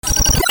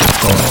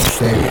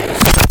ustedes,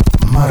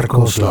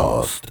 Marcos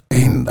Lost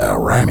in the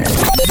Remix.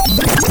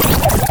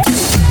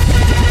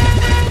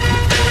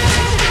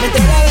 Me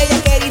entró la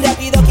bellaquera y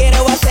rápido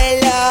quiero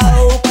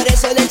hacerlo. Por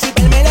eso del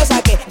chipper me lo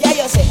saqué. Ya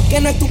yo sé que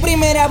no es tu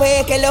primera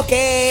vez que lo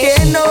que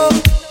no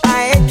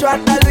ha hecho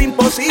hasta lo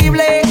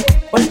imposible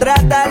por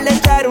tratar de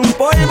echar un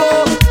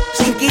polvo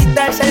sin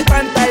quitarse el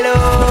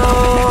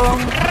pantalón.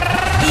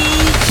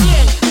 ¿Y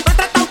quién no ha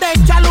tratado de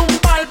echarle un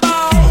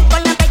polvo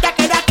con la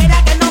bellaquera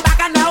que no va a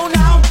ganar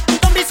uno?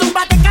 Zombie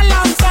zumba de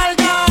calor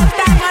soldo,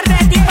 estamos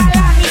ready para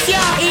la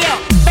misión. Y yo,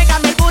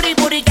 pégame booty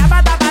booty, ya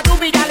va daba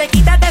dubi, ya le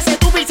quítate ese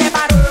tubi y se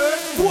paró.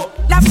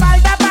 La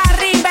falda para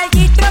arriba, el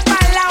gistro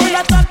para el lado,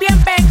 los dos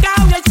bien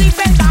pegados y el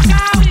zipper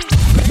bajado.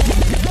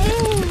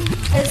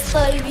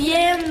 Estoy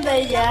bien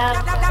bella.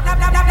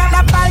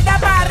 La falda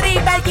para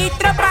arriba, el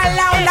gistro para el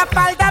lado, la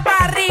falda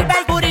para arriba,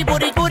 el booty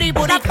booty booty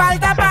booty. La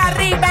falda para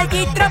arriba, el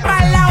gistro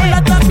para el lado,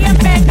 los dos bien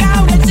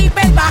pegados y el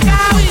zipper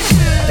bajado.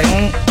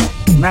 Tengo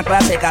una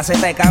clase de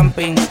caseta de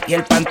camping y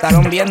el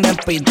pantalón bien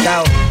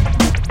despintado.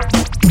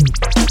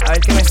 A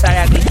ver qué me sale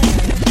aquí.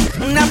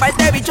 Una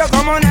parte de bicho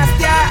como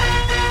Nastia.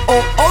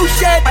 Oh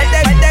shit. Parte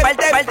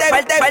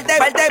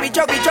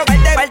bicho,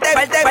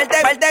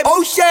 parte,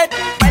 oh shit.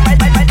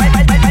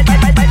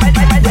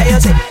 Ya yo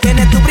sé que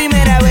no es tu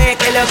primera vez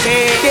que lo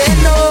que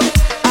no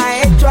ha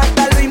hecho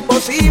hasta lo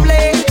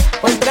imposible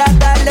por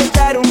tratar de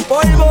echar un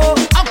polvo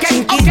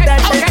sin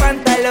quitarse el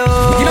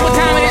pantalón. You know what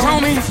time it is,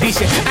 homie?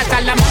 Dice,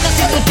 hasta la mano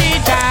si tu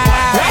chicha,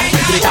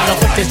 gritando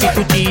fuerte si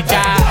tu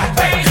chicha,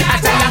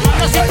 hasta la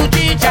mano si tu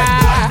chicha,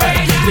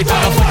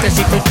 gritando fuerte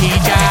si tu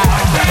chicha.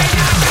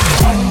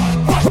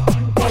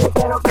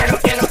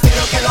 Quiero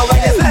que lo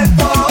bailes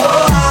lento.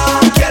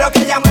 Quiero que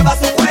ella mueva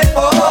su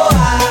cuerpo.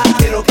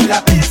 Quiero que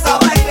la pista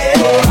baile.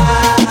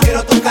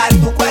 Quiero tocar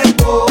tu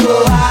cuerpo.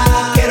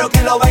 Quiero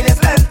que lo bailes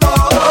lento.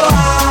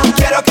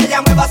 Quiero que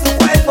ella mueva su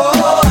cuerpo.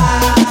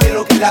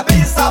 Quiero que la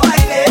pista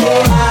baile.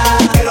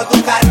 Quiero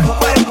tocar tu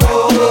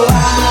cuerpo.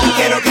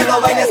 Quiero que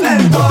lo bailes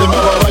lento. No te me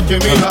babache,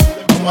 mija.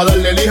 Vamos a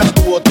darle lija a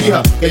tu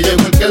botija. Que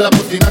llegó el que la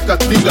cocina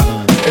castiga.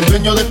 El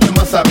dueño de este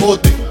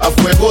mazacote, a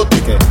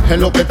fuegote. En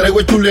lo que traigo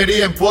es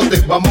chulería en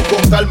pote. Vamos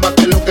con calma,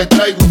 que lo que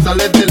traigo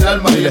sale del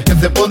alma. Y el que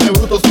se pone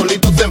bruto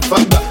solito se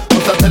enfanga.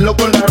 Vamos a hacerlo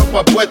con la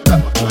ropa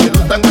puesta. Que no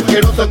tan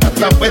asqueroso en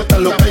esta pesta.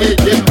 Lo que ella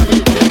lleva.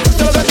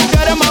 Que lo que tú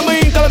quieres, mami,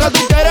 que lo que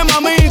tú quieres,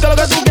 mami, que lo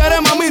que tú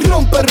quieres, mami,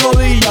 rompe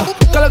rodillas.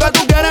 Que lo que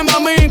tú quieres,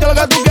 mami, que lo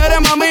que tú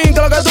quieres, mami,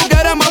 que lo que tú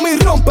quieres, mami,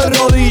 rompe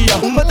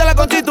rodillas. Métele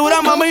con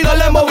cintura, mami,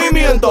 dale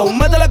movimiento.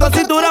 Métele con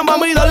cintura,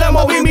 mami, dale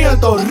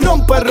movimiento.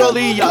 Rompe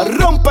rodillas,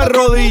 rompe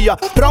rodillas.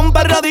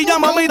 Rompe rodillas,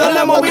 mami,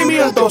 dale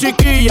movimiento.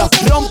 Chiquilla,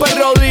 rompe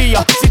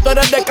rodillas. Si tú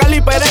eres de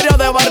Cali, Perreo,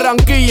 de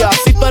Barranquilla.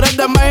 Si tú eres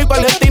de México,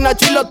 Argentina,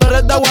 Chile, tú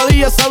eres de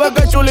Aguadilla. Sabes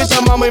que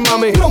chulita, mami,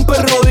 mami, rompe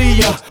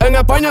rodillas. En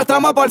España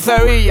estamos por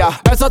Sevilla.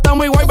 Eso está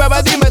muy guay,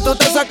 bebé, dime, tú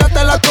te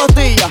sacaste las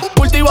costillas.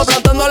 Cultivo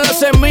plantando las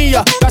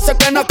semillas. Que hace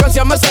que no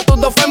canción me sé tus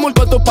dos fémur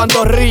con tus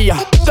pantorrillas.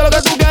 Que lo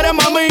que tú quieres,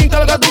 mami, que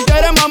lo que tú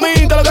quieres, mami,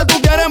 que lo que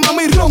tú quieres,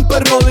 mami, rompe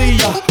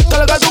rodillas. Que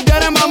lo que tú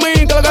quieres, mami,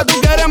 que lo que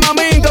tú quieres,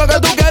 mami, que lo que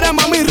tú quieres,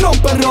 mami,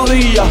 rompe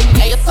rodillas.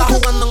 Ella está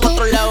jugando en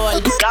otro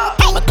level.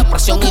 Mete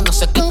presión y no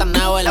se quita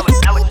nevel.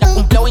 Ya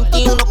cumplió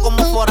 21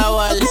 como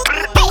forever.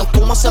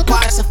 Como se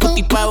parece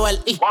Fruity Pebble.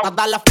 Y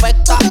nada la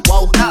afecta,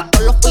 wow.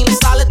 Todos los fines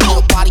salen, todos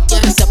los party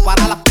quieren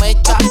separar la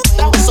fecha.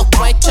 Tengo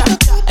sospecha,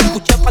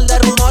 escuché un par de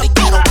rumores y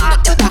quiero ver de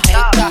qué estás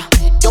hecha.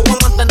 Yo voy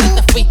a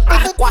mantenerte fit, te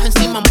recuaja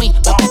encima de mí.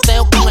 Me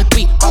posteo con el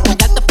pi, pa'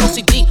 guayarte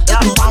positive.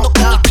 Tumbando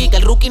con el kick,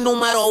 el rookie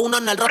número 1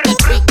 en el roster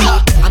pick.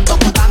 Ando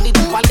con Randy de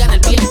falga en el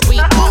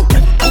VIP. Wow,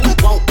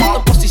 ponte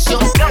en posición,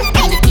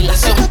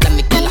 aniquilación, de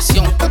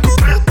aniquilación.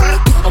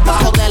 Nos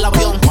bajo del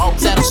avión,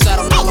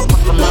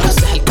 00949,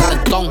 ese es el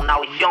calentón.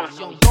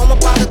 Como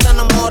para que te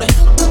enamores,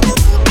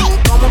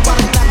 como para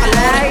que te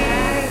calores.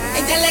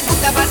 Ella le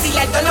gusta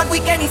vacilar todos los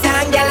weekends y se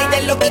janguea y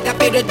de loquita,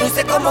 pero es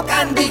dulce como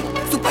candy.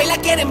 Su paila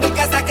quiere en mi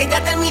casa que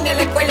ya termine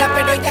la escuela,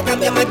 pero ella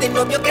cambia más de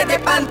novio que de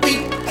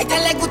panty. Ella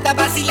le gusta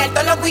vacilar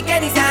todos los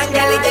weekends y se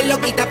janguea y de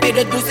loquita, pero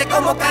es dulce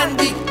como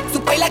candy.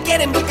 Su paila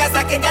quiere en mi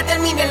casa que ya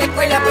termine la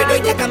escuela, pero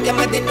ella cambia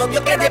más de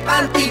novio que de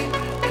panty.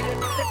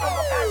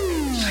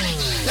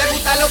 Le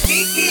gusta los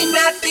kiki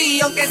nati,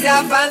 aunque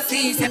sea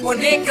fancy. Se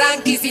pone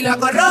cranky si lo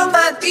hago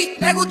romantic.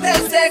 Le gusta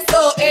el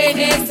sexo en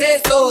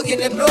exceso y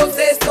en el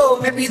proceso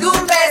me pide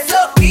un beso.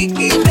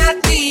 Kiki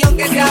nati,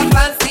 aunque sea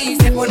fancy.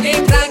 Se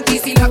pone cranky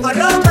si lo hago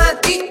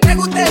romantic. Le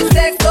gusta el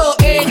sexo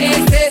en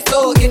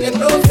exceso y en el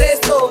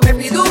proceso me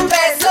pide un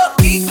beso.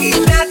 Kiki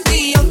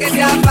nati, aunque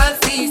sea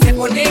fancy. Se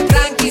pone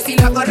cranky si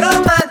lo hago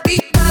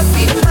romantic.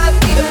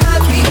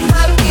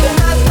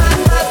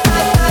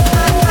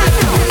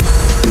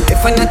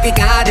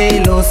 Fanática de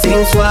lo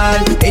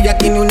sensual, ella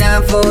tiene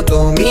una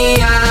foto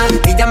mía,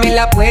 ella me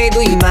la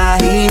puedo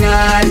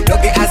imaginar, lo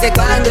que hace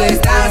cuando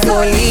está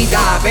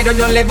solita, pero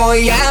yo le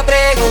voy a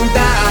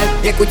preguntar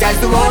y escuchar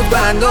su voz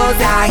cuando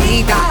se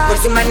agita,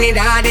 por su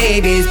manera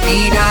de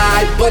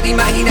respirar, puedo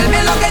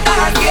imaginarme lo que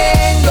está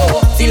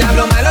haciendo, si la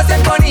hablo malo se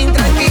pone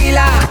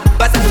intranquila,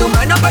 pasa su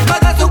mano por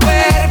todo su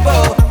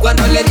cuerpo,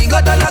 cuando le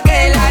digo todo lo que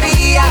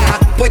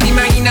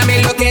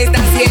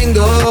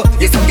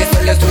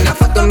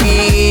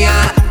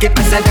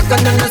pasaría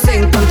cuando nos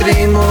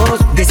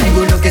encontremos? De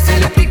seguro que se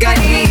lo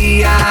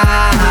explicaría.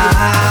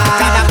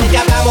 Cada vez que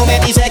hablamos me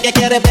dice que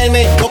quiere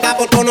verme, loca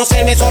por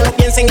conocerme, solo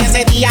piensa en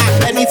ese día.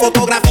 Ver mi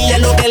fotografía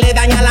es lo que le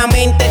daña la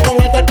mente.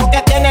 Con el cuerpo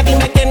que tiene,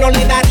 dime que no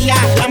le daría.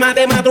 Llama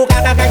de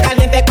madrugada tan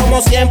caliente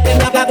como siempre.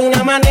 Me habla de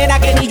una manera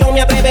que ni yo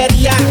me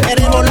atrevería.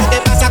 Veremos lo que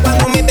pasa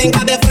cuando me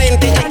tenga de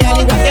frente. Ya que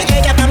al igual que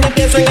ella también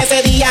pienso en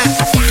ese día.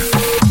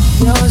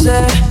 Yo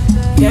sé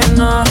que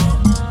no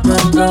me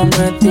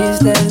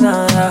prometiste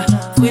nada.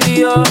 Fui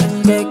yo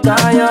el que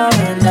cayó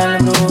en el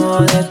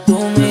brujo de tu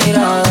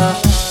mirada.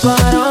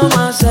 Pero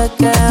más se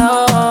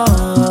quedó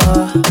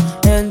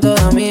en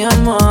toda mi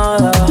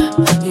almohada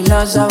y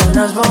las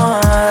sábanas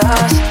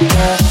mojadas.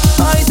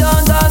 Hay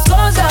tantas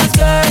cosas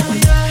que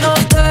no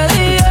te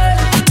dije.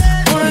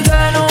 ¿Por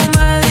qué no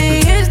me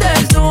dijiste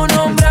tu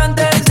nombre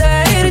antes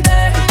de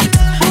irte?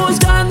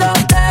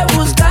 Buscándote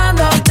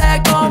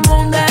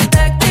como un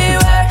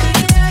detective.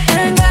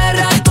 En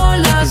guerra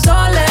con la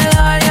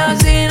soledad y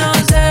así no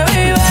se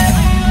vive.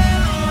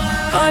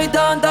 Hay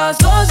tantas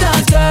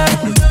cosas que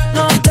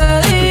no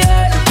te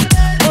dije.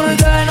 ¿Por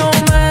qué no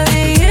me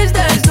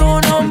dijiste tu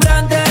nombre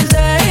antes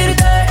de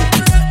irte?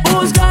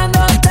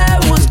 Buscándote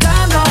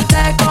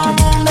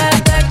como un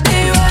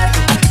detective.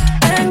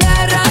 En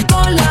guerra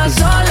con la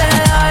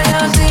soledad y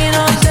así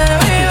no se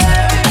vive.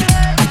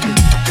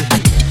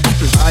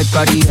 Hay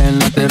party en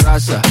la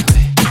terraza,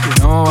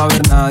 no va a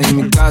haber nadie en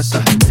mi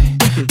casa.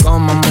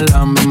 Cómame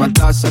la misma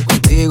taza,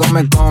 contigo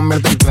me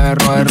convierto en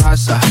perro de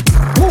raza.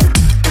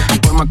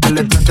 Por más que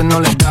le trate no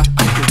le da.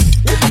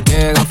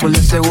 Llega full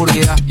de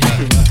seguridad,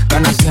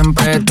 gana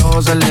siempre,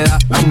 todo se le da.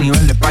 Hay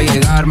niveles pa'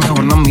 llegar,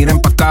 mejor no miren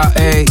pa' acá,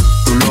 ey.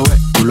 Tú lo ves,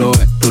 tú lo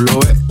ves, tú lo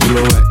ves, tú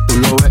lo ves, tú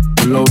lo ves,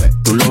 tú lo ves,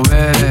 tú lo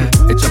ves.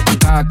 Echa pa'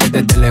 acá que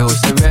desde lejos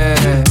se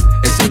ve.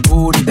 Ese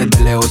booty desde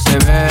lejos se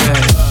ve.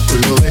 Tú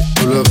lo ves,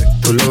 tú lo ves,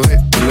 tú lo ves,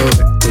 tú lo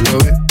ves, tú lo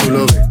ves, tú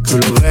lo ves, tú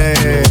lo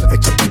ves.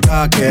 Echa pa'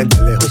 acá que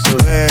desde lejos se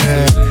ve.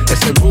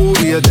 Ese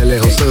booty desde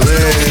lejos se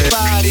ve.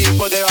 Party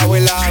por debajo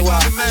del agua.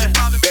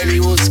 Baby,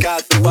 busca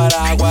tu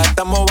paraguas.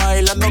 Estamos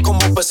bailando como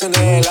peces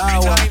en el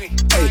agua.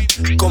 Ey,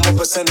 como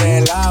peces en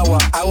el agua.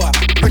 Agua.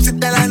 No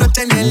existe la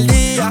noche ni el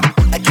día.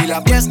 Aquí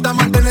la fiesta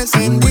mantiene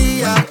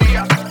encendida.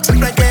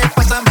 Siempre hay que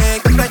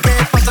pásame, siempre hay que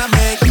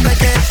pásame, siempre hay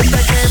que.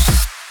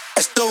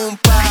 Esto es un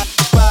party.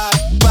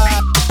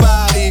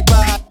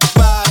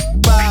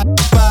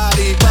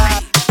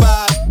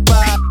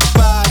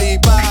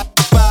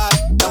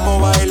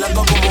 Estamos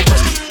bailando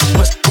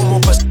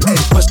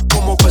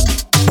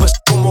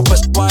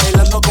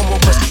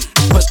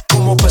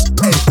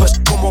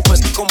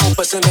como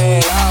pues en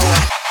el agua.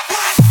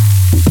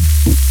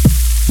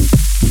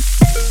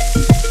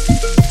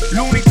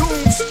 Looney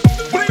Tunes,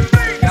 bling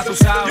bling. Ya tú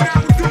sabes.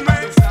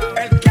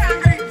 El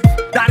Candy,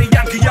 Daddy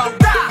Yankee, yo,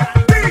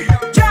 Daddy,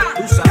 ya.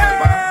 Tú sabes,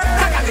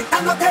 está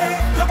calentándote,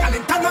 yo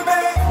calentándome.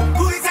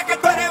 Tú dices que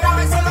tú eres bravo,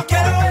 eso lo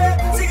quiero ver.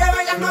 Sigue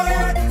bailando,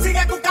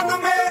 sigue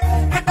buscándome.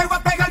 Que te voy a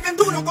pegar bien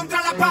duro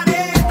contra la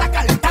pared. Está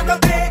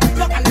calentándote,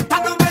 yo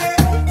calentándome.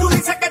 Tú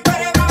dices que tú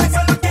eres bravo,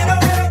 eso lo quiero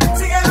ver.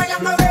 Sigue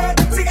bailando,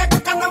 sigue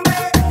buscándome.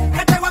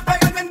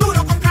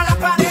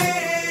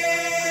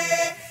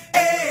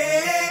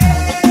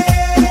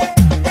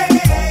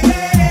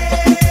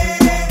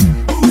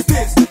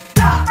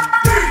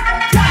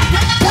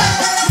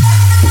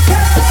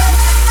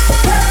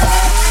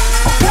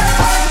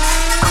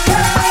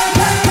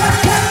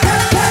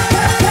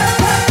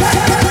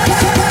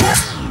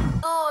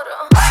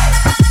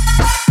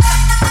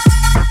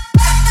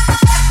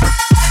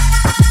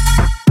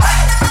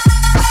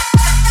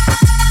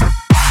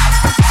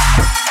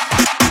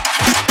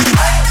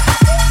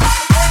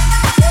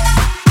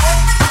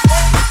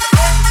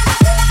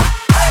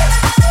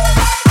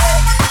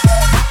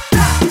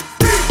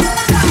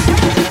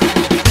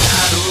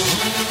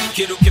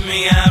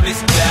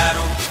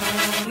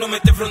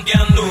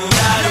 Fronteando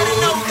raro,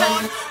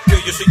 que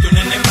yo soy tu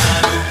nene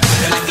malo.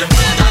 Dale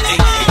tranquilate,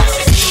 que me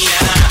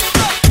asesina.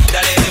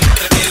 Dale,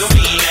 demuestra que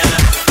domina.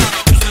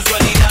 Tu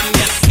sensualidad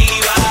me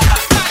activa.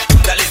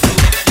 Dale,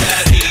 súbete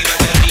arriba,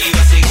 que arriba.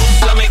 Si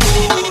gusta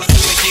mejor,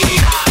 súbete.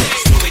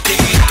 Súbete,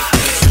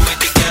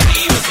 súbete que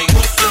arriba. Si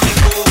gusta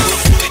mejor,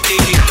 súbete.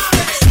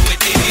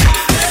 Súbete,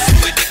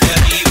 súbete que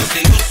arriba.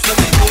 Si gusta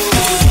mejor,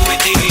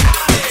 súbete.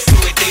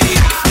 Súbete,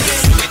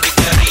 súbete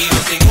que arriba.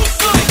 Si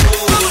gusta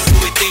mejor,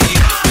 súbete.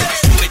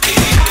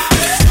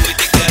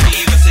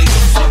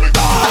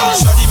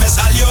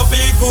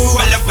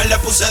 Le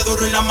puse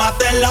duro y la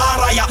maté en la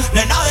raya.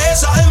 Nena de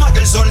esa alma que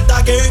el sol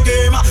está que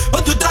quema.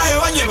 Pon tu traje de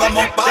baño y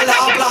vamos pa' la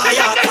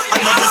playa.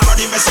 Another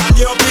story me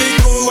salió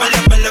pico.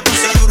 Le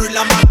puse duro y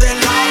la maté en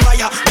la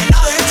raya.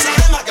 Nena de esa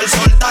alma que el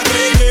sol está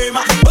que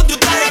quema. Pon tu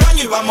traje de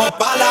baño y vamos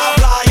pa' la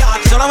playa.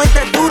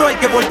 Solamente es duro el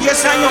que por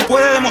 10 años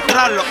puede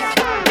demostrarlo.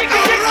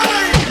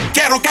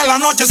 Quiero que la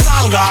noche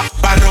salga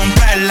pa'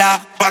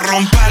 romperla, pa'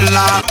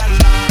 romperla.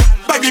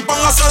 Baby,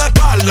 póngase de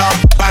espalda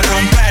pa'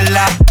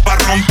 romperla, pa'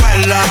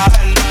 romperla.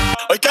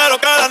 Hoy quiero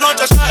que la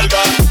noche salga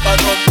pa'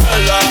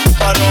 romperla,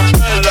 pa'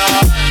 romperla.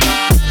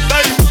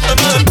 Baby,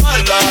 póngase de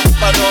espalda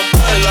pa'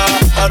 romperla,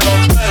 pa'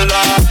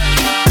 romperla.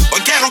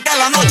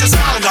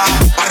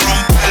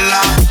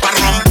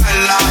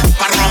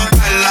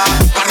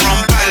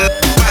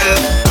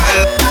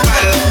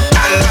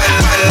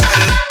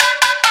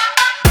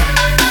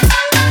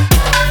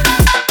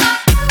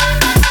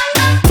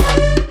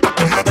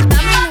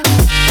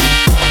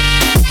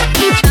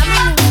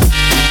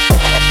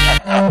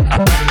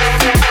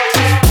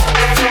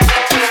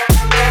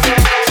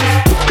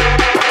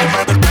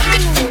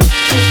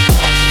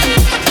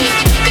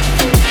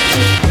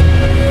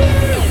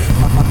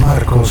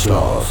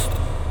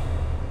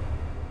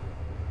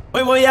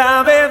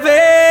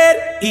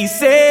 y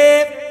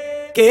sé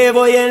que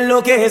voy a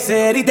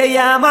enloquecer y te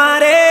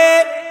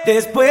llamaré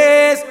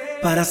después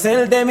para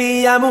hacer de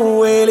mi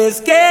amor.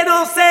 Es que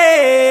no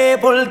sé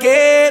por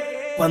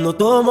qué cuando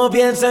tomo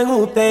pienso en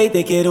usted y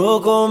te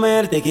quiero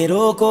comer, te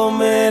quiero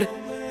comer.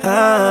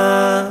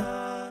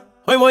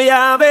 Hoy voy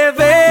a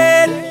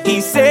beber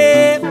y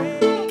sé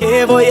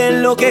que voy a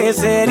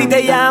enloquecer y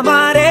te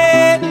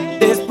llamaré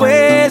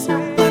después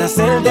para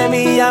hacer de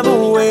mi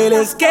amor.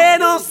 Es que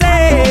no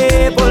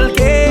sé por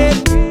qué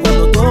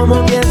cuando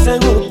tomo pienso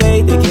en usted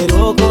y te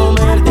quiero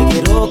comer, te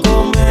quiero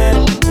comer.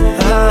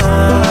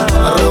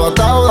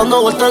 Arrebatado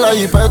dando vueltas en la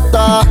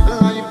jipeta.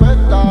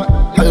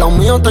 Al lado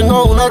mío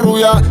tengo una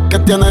rubia que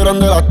tiene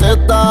grande la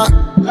teta.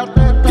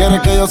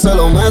 Quiere que yo se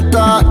lo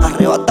meta.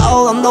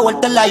 Arrebatado dando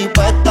vueltas en la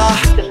jipeta.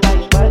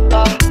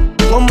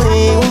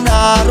 Conmigo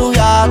una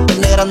rubia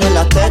tiene grande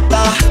la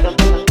teta.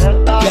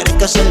 Quiere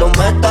que se lo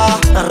meta.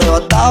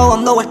 Arrebatado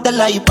dando vueltas en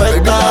la jipeta.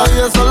 Baby, la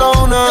vida es solo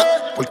una.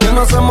 ¿Por qué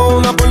no hacemos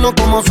una porno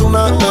como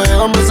Zuna?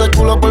 Déjame ese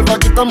culo, porfa,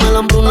 quítame la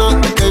hambruna.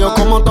 Es que yo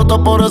como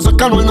toto, por eso es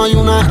que no hay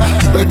una.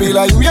 Baby,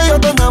 la lluvia y yo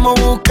te andamos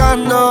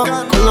buscando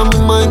con las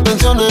mismas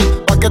intenciones.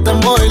 Pa' que te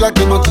moje y la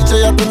que no chicha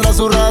ya tendrá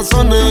sus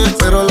razones.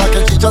 Pero la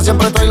que chicha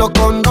siempre trae los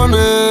condones.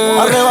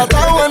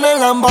 Arrebatado en el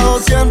Lamba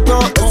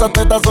 200. Esas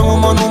tetas son un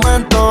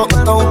monumento.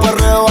 Esto es un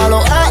perreo a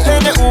los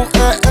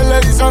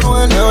A-N-U-E-L, dice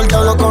Anuel. Mejor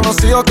diablo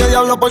conocido que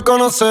diablo por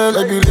conocer.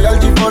 Baby, real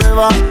G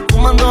forever.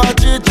 Fumando a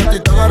chicha, estoy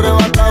tan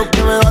arrebatado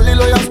que me da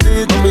Lilo y así.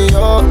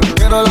 Conmigo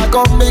quiero la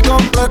combi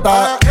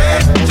completa.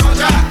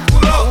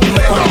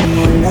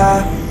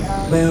 Hola,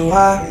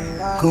 beba,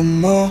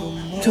 como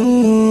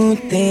tú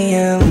te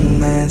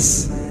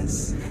llamas,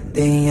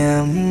 te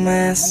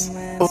llamas.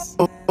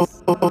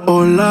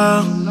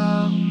 Hola,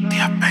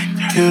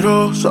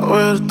 quiero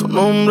saber tu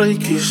nombre y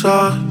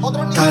quizás,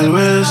 tal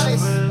vez,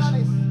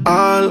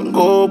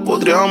 algo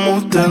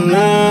podríamos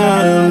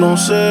tener. No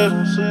sé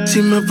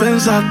si me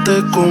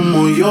pensaste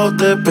como yo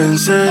te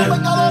pensé.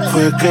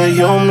 Fue que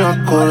yo me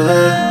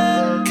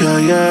acordé que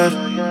ayer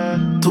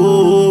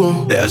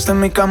tú dejaste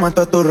en mi cama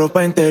toda tu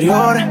ropa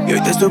interior y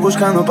hoy te estoy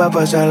buscando pa'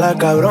 pasarla,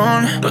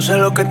 cabrón. No sé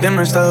lo que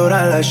tiene esta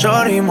dura la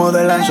shorty,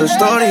 modelan su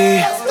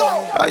story.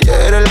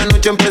 Ayer en la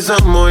noche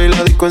empezamos y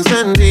la disco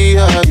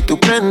encendía y tú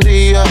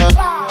prendías.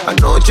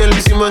 Anoche lo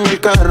hicimos en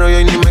el carro y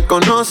hoy ni me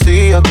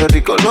conocía. Qué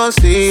rico lo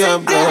hacía,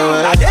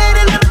 bebé. Ayer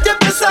en la noche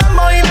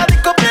empezamos y la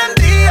disco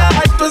prendía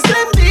y tú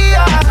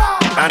encendías.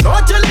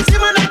 Anoche lo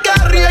hicimos en el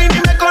carro y hoy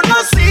ni me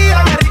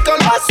conocía. Qué rico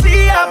lo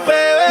hacía,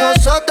 bebé.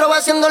 Nosotros va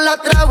haciendo la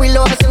traba y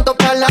los asientos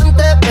para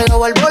adelante,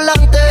 pero al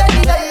volante.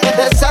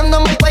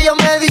 Besando mi cuello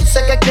me dice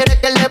que quiere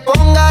que le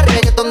ponga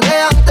reggaeton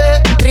de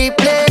antes.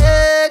 Triple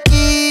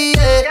X,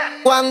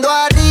 cuando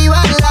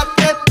arriba la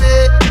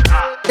pepe.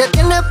 Te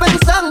tienes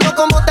pensando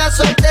cómo te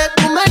azoté.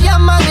 Tú me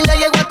llamas y le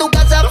llego a tu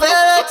casa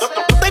FedEx.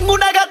 Tengo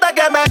una gata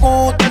que me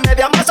gusta,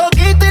 media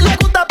masoquista y le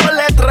gusta por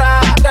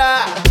letra.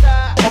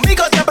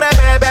 Conmigo siempre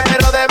bebe,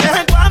 pero de vez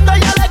en cuando a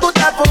ella le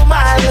gusta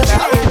fumar. Yo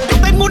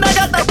tengo una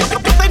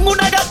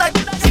gata,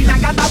 si la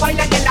gata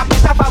baila que en la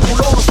pista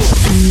fabuloso.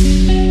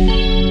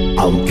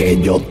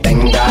 Aunque yo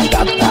tenga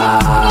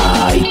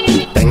gata y tú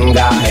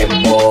tengas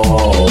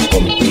jevo,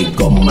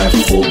 contigo me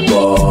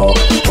fugo,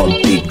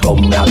 contigo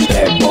me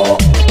atrevo.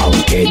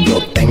 Aunque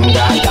yo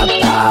tenga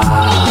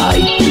gata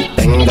y tú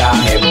tengas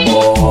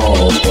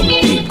jevo,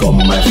 contigo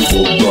me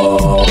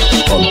fugo,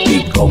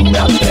 contigo me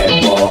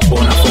atrevo.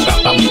 Una fuga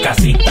pa' mi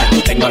casita,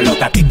 tengo los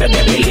que a ti te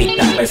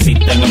debilitan.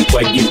 Besita en el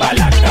cuello y pa'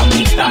 la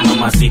camita,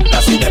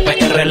 mamacita, soy de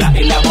PR la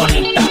y la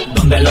bonita,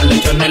 donde los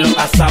lechones los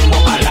asamos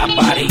a la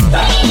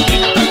parita.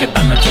 Que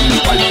esta noche en mi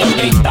cuarto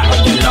grita,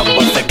 oye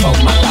loco se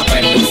coma esta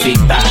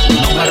pelucita.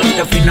 No me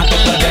ronques fina que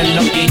tú eres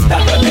loquita,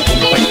 tú eres un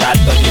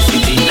petardo y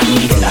sin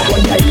dinamita. Que la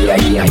guaya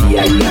ahí,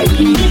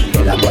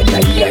 que la guaya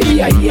ahí,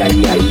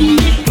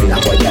 que la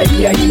guaya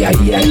ahí,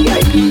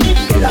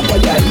 que la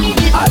guaya ahí.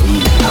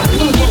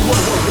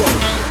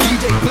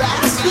 DJ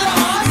Blast,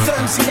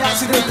 diferencia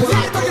así de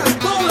proyecto y el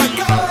todo la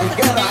cara de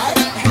guerra,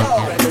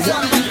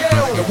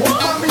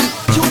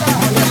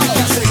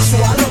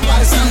 sexual, no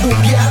parecen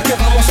buquear, que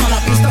vamos a la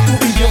pista tú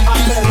y yo a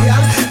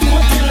pelear. Tú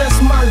me tienes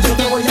mal, yo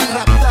te voy a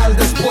raptar,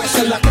 después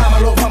en la cama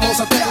lo vamos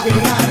a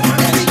terminar.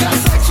 Manera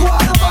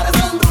sexual, no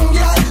parecen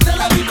buquear, te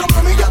la vi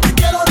como mí, yo te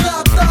quiero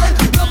raptar.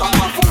 Nos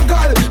vamos a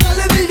fugar,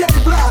 dale DJ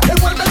Blast,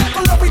 envuélvela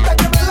con la pista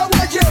que me lo voy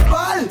a llevar.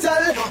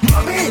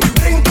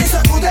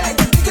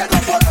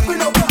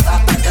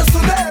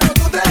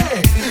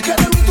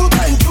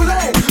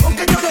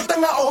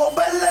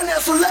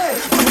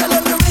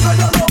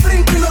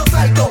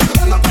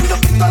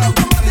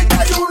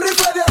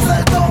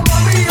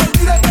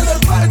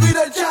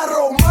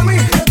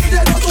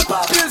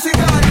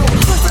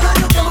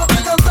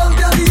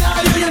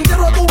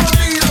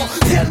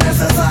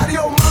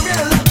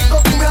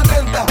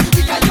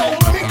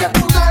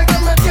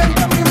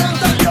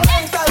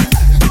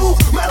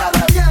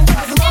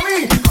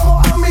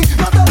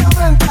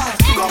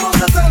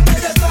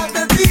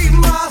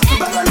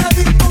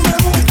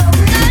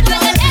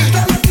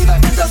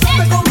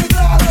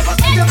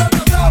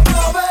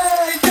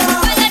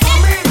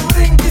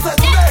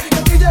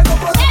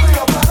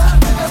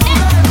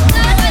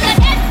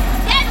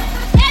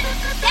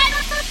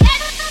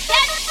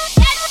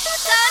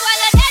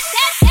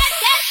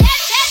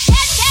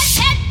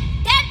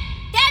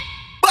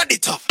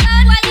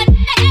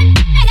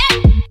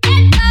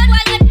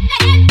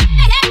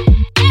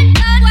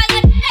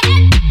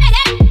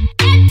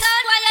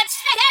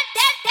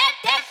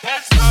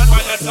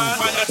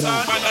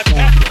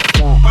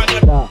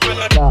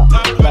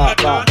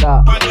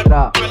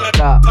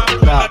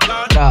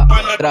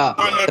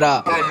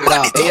 tra,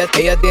 tra.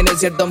 Ella tiene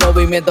cierto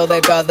movimiento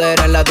de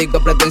cadera. En la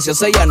disco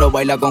pretenciosa ella no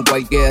baila con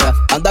cualquiera.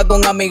 Anda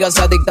con amigas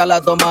adicta a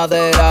la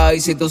tomadera.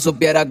 Y si tú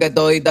supieras que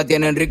toditas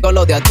tienen rico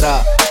lo de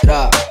atrás.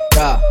 Tra,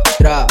 tra,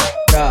 tra,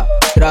 tra,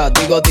 tra.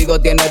 Digo,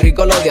 tiene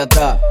rico lo de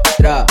atrás.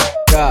 Tra,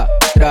 tra,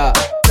 tra,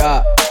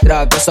 tra,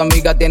 tra. Que su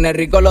amiga tiene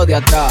rico lo de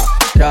atrás.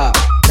 Tra,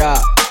 tra,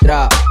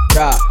 tra,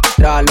 tra,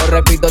 tra. Lo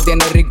repito,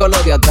 tiene rico lo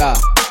de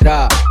atrás.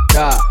 Tra,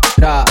 tra,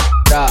 tra,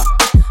 tra.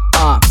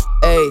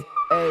 Ey,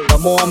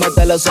 vamos a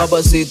meterle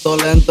suavecito,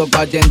 lento,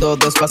 cayendo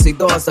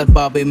despacito hasta el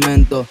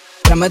pavimento.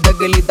 Tráeme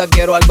tequilita,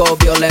 quiero algo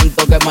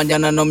violento, que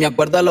mañana no me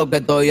acuerda lo que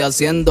estoy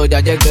haciendo. Ya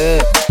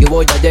llegué,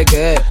 ya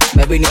llegué.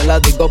 Me vine a la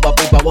disco,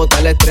 papi, pa'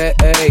 botar el estrés,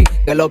 ey.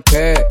 ¿Qué lo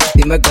que?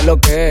 Dime qué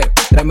lo que.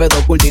 Tráeme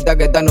dos cultitas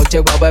que esta noche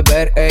voy a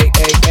beber, ey,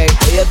 ey, ey.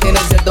 Ella tiene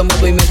cierto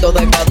movimiento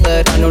de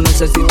cadera. No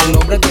necesita un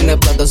nombre, tiene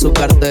plata en su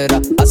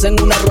cartera.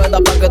 Hacen una rueda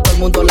pa' que todo el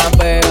mundo la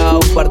vea.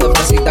 Un par de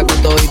fresitas que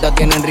toditas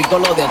tienen rico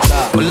lo de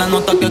atrás. Por la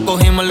nota que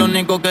cogimos, lo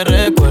único que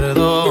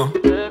recuerdo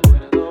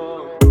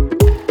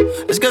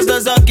es que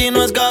estés aquí,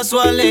 no es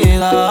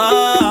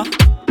casualidad.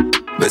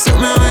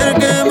 Bésame a ver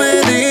qué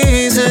me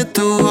dice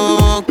tu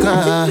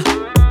boca.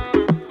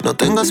 No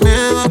tengas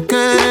miedo a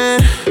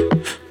querer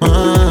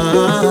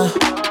más.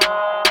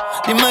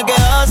 Dime qué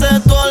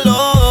hace tu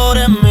olor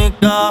en mi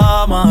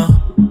cama.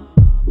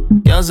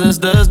 ¿Qué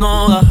haces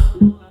desnuda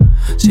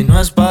si no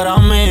es para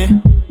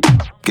mí?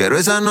 Quiero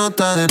esa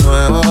nota de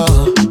nuevo,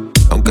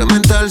 aunque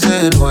mental sea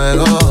el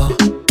juego.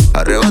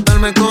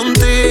 Arrebatarme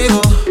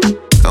contigo,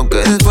 aunque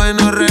después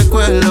no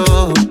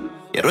recuerdo.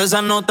 Quiero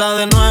esa nota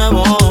de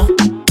nuevo,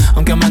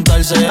 aunque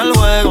mental sea el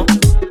juego.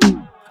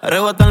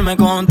 Arrebatarme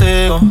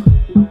contigo,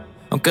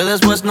 aunque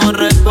después no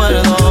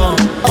recuerdo.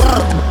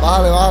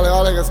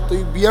 Vale, que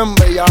estoy bien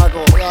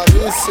bellaco,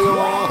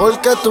 clarísimo.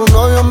 Porque tu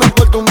novio me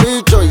importa un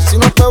bicho. Y si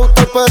no te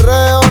gusta el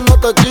perreo, no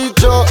te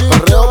chicho.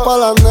 Perreo pa'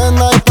 las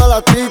nenas y pa'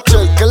 la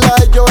teacher. Que la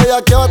de yo,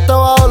 ella que va hasta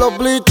abajo los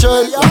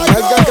bleachers. La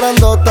merca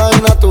grandota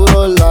y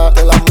naturola.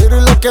 Te la miro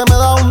y lo que me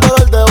da un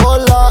dolor de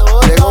bola.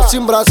 Llego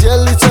sin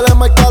brasiel y se le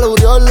marca la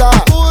uriola.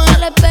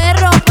 Dale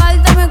perro,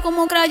 pártame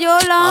como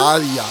crayola.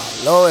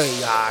 Diablo,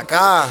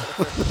 bellaca.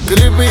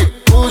 Creepy,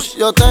 push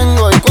yo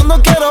tengo. Y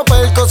cuando quiero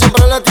perco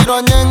siempre le tiro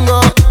a Ñengo.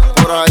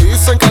 Por ahí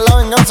dicen que la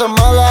venganza es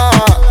mala,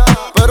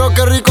 pero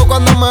qué rico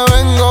cuando me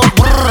vengo.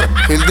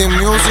 Building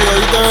music,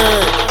 oíste.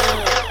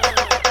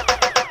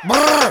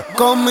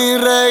 Con mi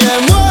reggae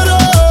muero.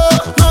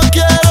 No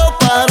quiero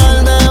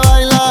parar de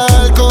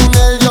bailar. Con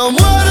él yo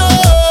muero.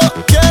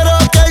 Quiero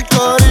que el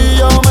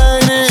corillo me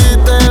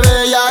grite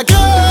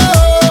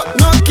bellaqueo.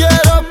 No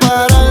quiero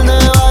parar de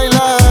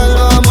bailar.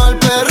 Vamos al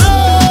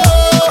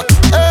perreo.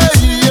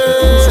 Ey,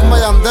 yeah. Zumba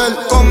Yandel.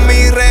 Con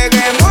mi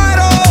reggae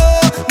muero.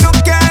 No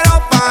quiero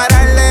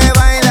parar de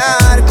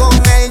bailar. Con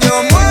él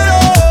yo muero.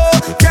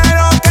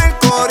 Quiero que el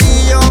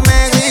corillo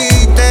me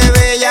grite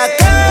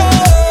bellaqueo.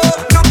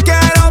 No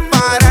quiero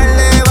parar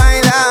de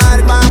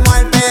bailar. Vamos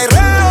al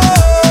perreo.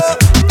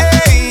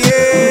 Ey,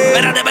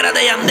 yeah.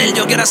 Espérate, Yandel.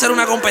 Yo quiero hacer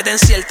una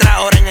competencia el tra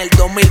ahora en el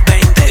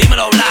 2020.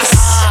 Dímelo, Blas.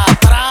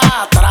 Hasta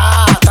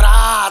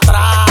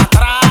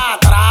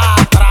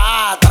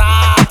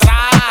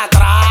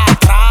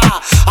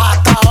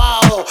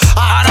abajo.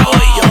 Ahora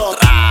voy yo.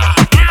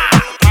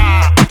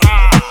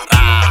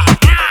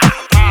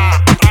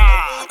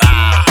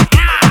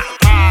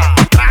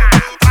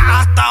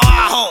 Hasta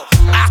abajo.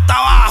 Hasta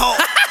abajo.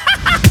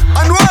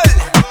 Anuel.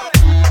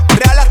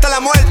 Real hasta la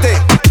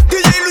muerte.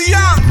 DJ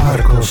Luyan.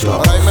 Marcos Love.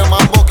 Ahora ahí me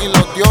mambo aquí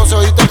los dioses,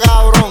 oíste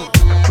cabrón.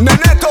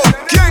 Neneto,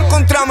 ¿quién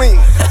contra mí?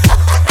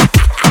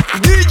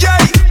 DJ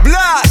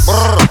Blas.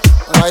 Ahora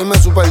ahí me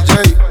Super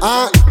J.